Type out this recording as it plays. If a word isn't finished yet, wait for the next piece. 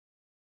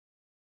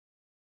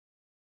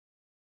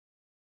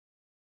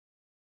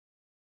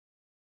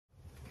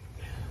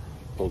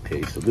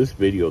Okay, so this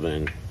video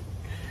then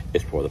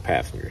is for the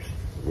passengers.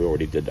 We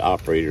already did the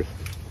operators.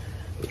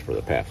 It's for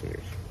the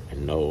passengers.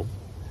 And no,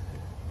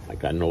 I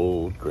got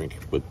no drink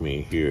with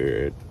me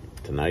here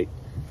tonight.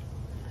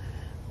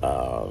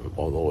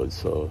 Although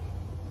it's going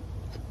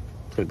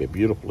to be a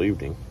beautiful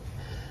evening.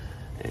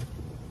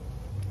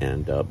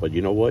 And but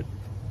you know what?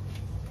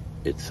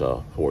 It's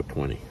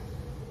 4:20.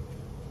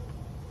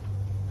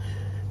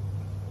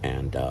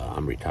 And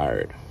I'm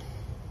retired.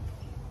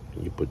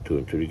 Can you put two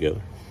and two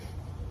together?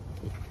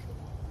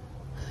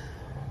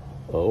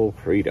 Oh,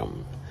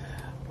 freedom.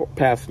 For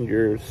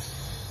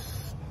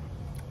passengers,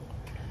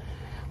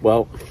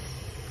 well,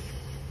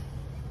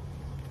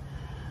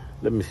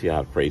 let me see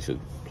how to phrase it.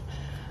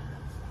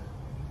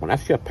 When I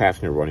see a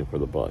passenger running for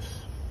the bus,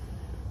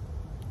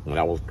 when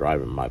I was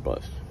driving my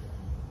bus,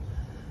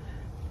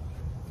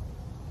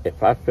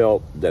 if I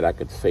felt that I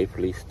could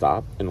safely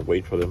stop and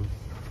wait for them,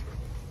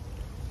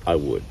 I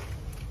would.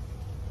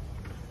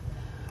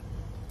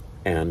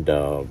 And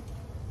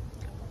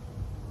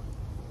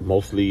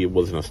mostly it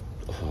wasn't a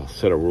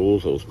set of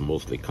rules. It was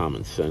mostly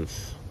common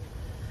sense.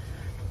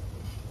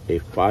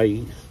 If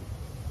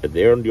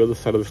they're on the other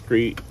side of the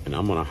street and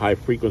I'm on a high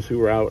frequency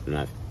route and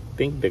I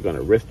think they're going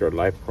to risk their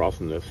life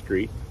crossing the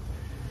street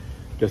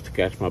just to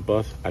catch my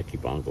bus, I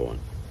keep on going.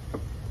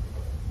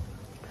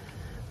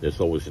 There's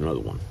always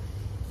another one.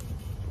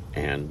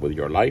 And with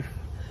your life,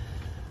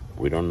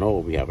 we don't know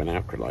if we have an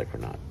afterlife or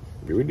not.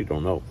 We really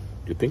don't know.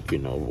 You think you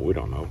know, but we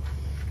don't know.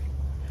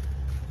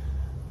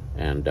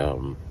 And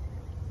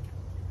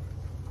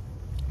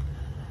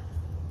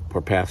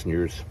for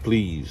passengers,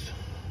 please,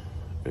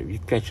 if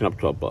you're catching up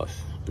to a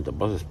bus and the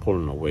bus is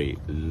pulling away,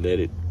 let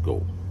it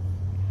go.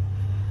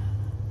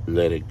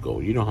 Let it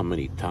go. You know how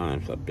many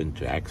times I've been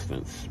to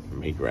accidents,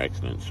 major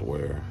accidents,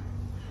 where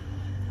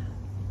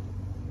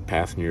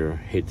passenger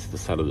hits the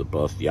side of the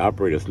bus. The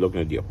operator's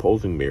looking at the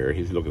opposing mirror.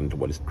 He's looking into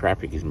what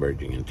traffic he's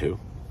merging into,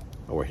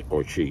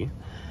 or she.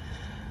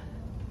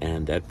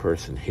 And that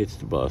person hits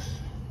the bus.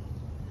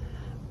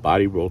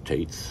 Body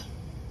rotates.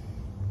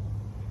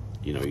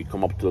 You know, you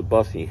come up to the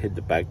bus and you hit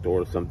the back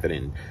door or something,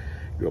 and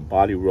your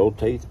body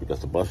rotates because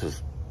the bus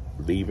is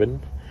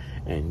leaving,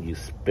 and you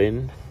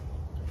spin,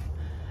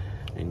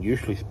 and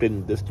usually spin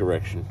in this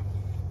direction.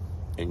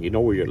 And you know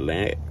where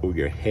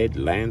your head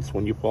lands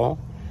when you fall?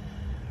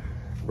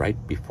 Right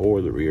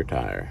before the rear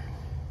tire.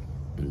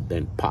 And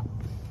then pop.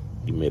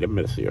 You made a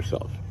mess of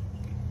yourself.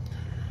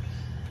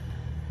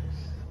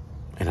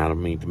 And I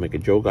don't mean to make a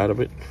joke out of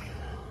it,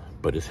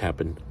 but it's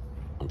happened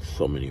on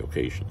so many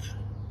occasions.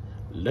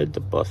 Let the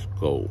bus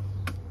go.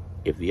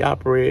 If the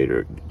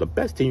operator, the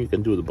best thing you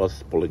can do, the bus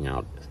is pulling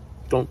out,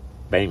 don't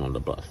bang on the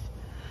bus.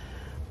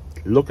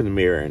 Look in the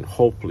mirror and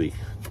hopefully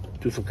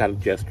do some kind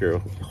of gesture.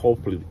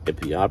 Hopefully, if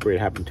the operator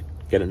happens to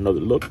get another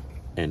look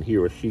and he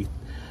or she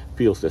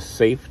feels it's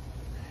safe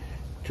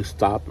to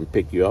stop and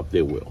pick you up,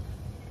 they will.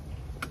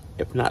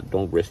 If not,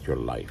 don't risk your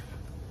life.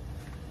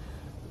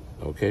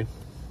 Okay?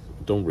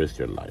 Don't risk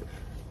your life.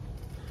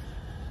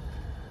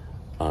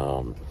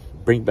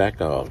 Bring back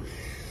a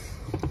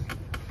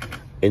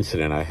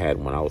incident I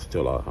had when I was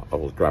I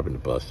was driving the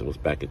bus. It was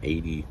back in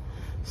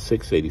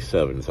 86,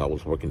 87. So I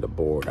was working the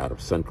board out of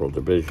Central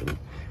Division.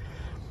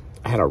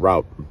 I had a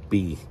Route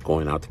B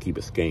going out to Key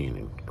Biscayne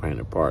in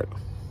Granite Park.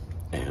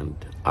 And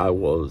I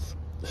was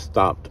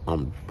stopped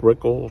on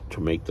Brickell to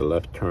make the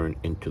left turn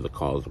into the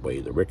causeway,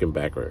 the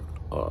Rickenbacker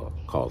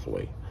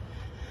causeway.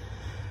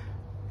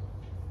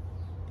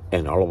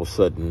 And all of a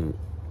sudden,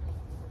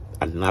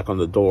 I knock on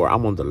the door.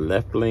 I'm on the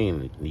left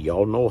lane.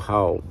 Y'all know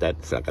how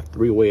that's like a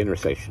three-way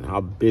intersection, how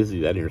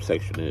busy that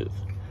intersection is.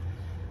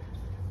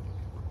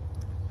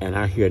 And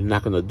I hear a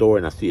knock on the door,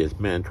 and I see this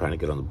man trying to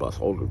get on the bus,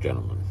 older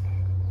gentleman.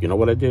 You know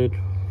what I did?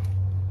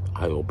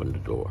 I opened the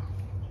door.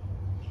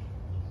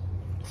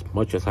 As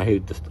much as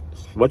I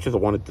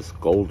wanted to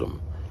scold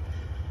him,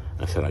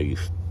 I said, "Are you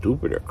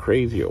stupid or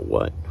crazy or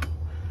what?"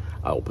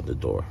 I opened the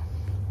door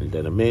and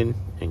let him in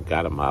and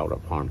got him out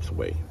of harm's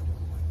way.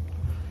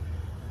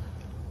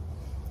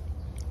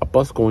 A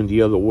bus going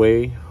the other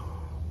way,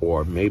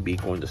 or maybe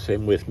going the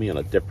same way as me on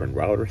a different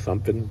route or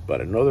something,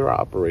 but another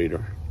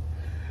operator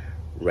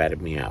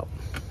ratted me out.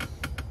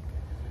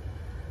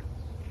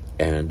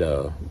 And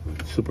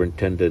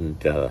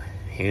Superintendent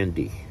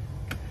Handy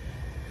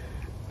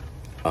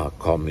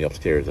called me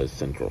upstairs at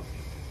Central,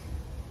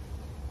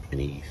 and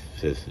he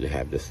says they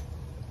have this,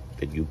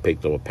 that you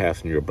picked up a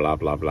passenger, blah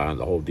blah blah, and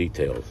the whole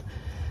details.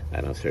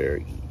 And I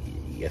said,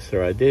 "Yes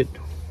sir, I did."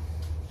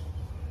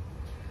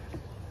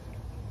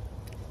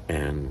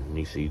 And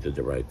he said, "You did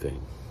the right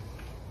thing.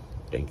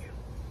 Thank you."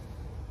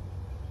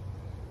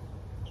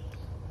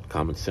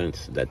 Common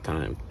sense at that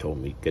time told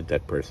me, get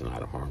that person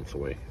out of harm's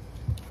way.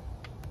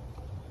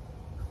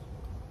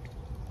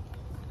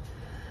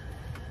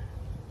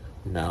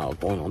 Now,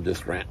 going on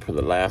this rant for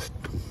the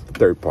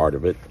third part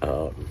of it,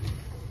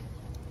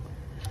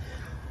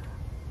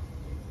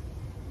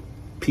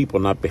 people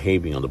not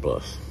behaving on the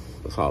bus.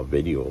 I saw a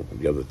video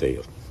the other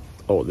day,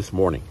 this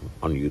morning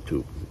on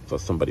YouTube, saw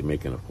somebody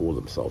making a fool of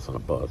themselves on a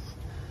bus.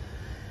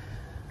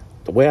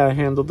 The way I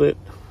handled it,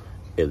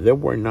 if there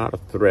were not a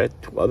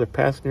threat to other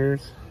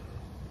passengers,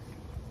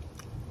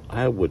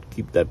 I would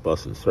keep that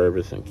bus in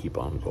service and keep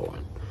on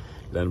going.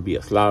 Let them be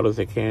as loud as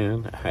they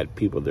can. I had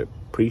people that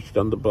preached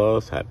on the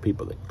bus, had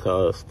people that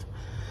cussed.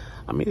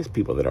 I mean, there's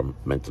people that are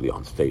mentally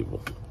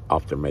unstable,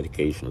 off their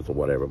medications or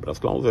whatever, but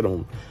as long as they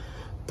don't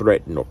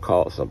threaten or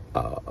cause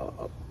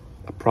a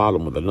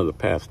problem with another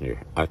passenger,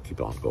 I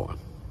keep on going.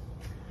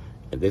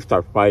 If they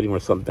start fighting or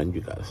something,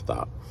 you got to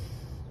stop.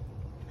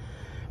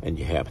 And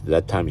you have, at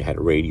that time you had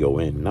a radio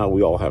in. Now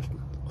we all have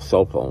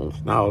cell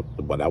phones. Now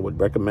what I would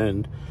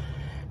recommend,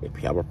 if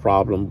you have a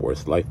problem where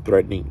it's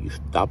life-threatening, you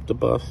stop the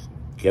bus,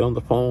 get on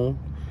the phone,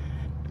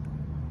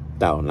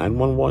 dial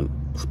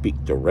 911,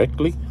 speak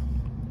directly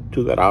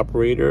to that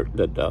operator,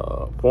 that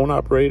phone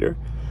operator,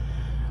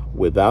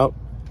 without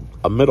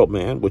a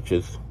middleman, which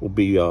will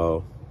be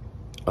your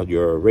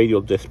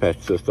radio dispatch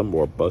system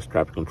or bus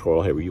traffic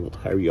control, however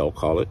you all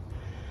call it,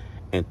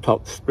 and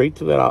talk straight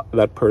to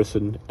that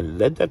person and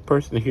let that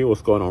person hear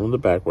what's going on in the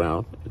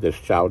background. They're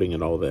shouting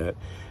and all that.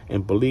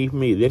 And believe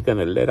me, they're going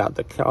to let out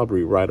the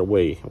cavalry right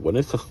away. When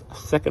it's a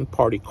second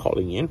party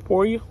calling in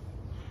for you,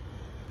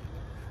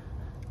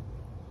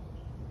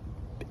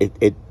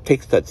 it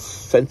takes that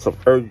sense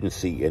of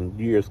urgency, and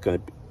you're just going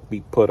to be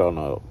put on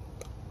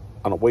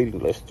a waiting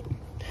list.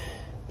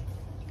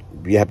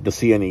 If you happen to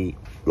see any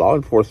law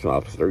enforcement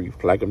officer, you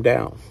flag them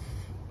down.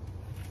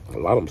 A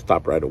lot of them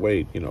stop right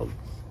away,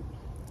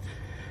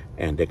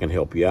 and they can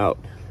help you out.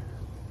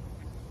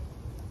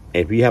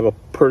 If you have a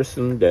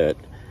person that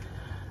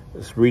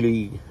has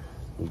really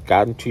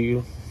gotten to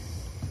you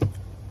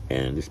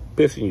and is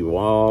pissing you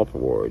off,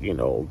 or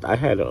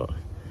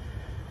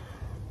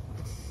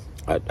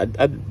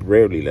I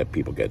rarely let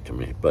people get to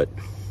me, but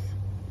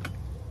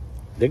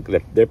they're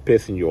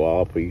pissing you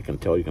off, or you can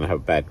tell you're gonna have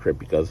a bad trip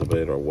because of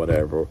it or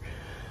whatever.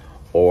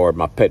 Or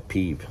my pet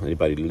peeve,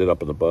 anybody lit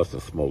up on the bus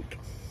and smoked.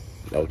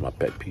 That was my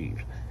pet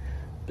peeve.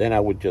 Then I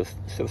would just,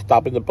 instead of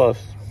stopping the bus,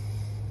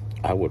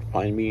 I would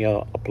find me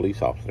a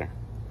police officer.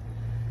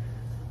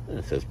 And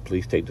it says,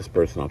 please take this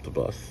person off the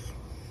bus.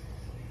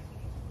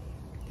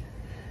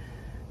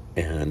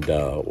 And,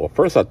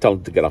 first I'd tell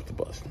them to get off the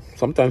bus.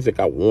 Sometimes they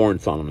got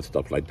warrants on them and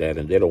stuff like that,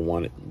 and they don't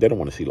want it. They don't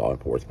want to see law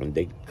enforcement.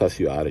 They cuss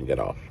you out and get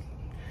off.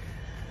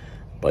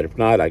 But if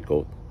not, I'd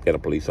go get a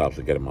police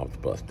officer, get them off the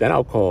bus. Then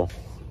I'll call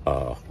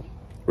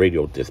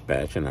radio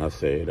dispatch, and I'll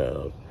say,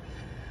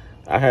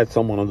 I had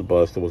someone on the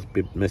bus that was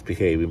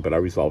misbehaving, but I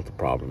resolved the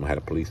problem. I had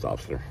a police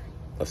officer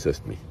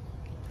assist me.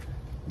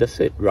 That's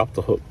it. You're off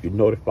the hook. You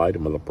notified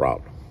them of the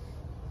problem.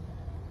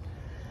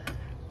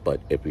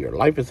 But if your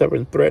life is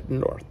ever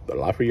threatened, or the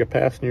life of your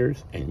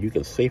passengers, and you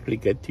can safely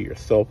get to your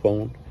cell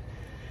phone,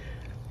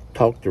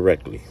 talk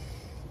directly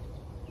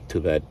to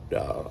that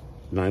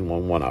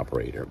 911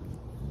 operator.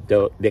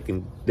 They'll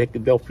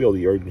feel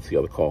the urgency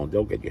of the call, and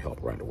they'll get you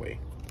help right away.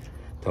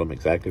 Tell them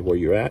exactly where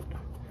you're at.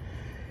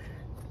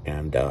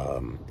 And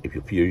if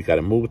you feel you got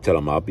to move, tell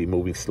them I'll be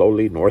moving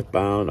slowly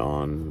northbound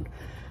on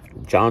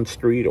John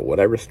Street or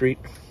whatever street.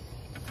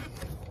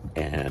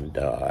 And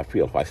I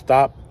feel if I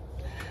stop,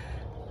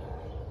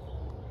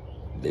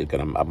 I'm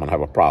gonna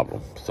have a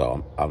problem.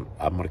 So I'm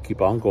gonna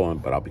keep on going,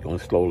 but I'll be going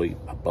slowly.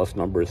 My bus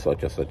number is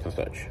such and such and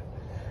such.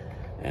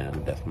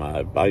 And that's my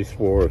advice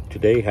for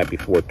today. Happy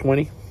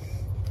 420.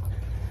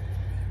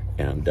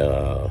 And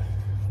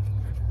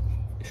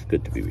it's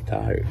good to be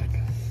retired.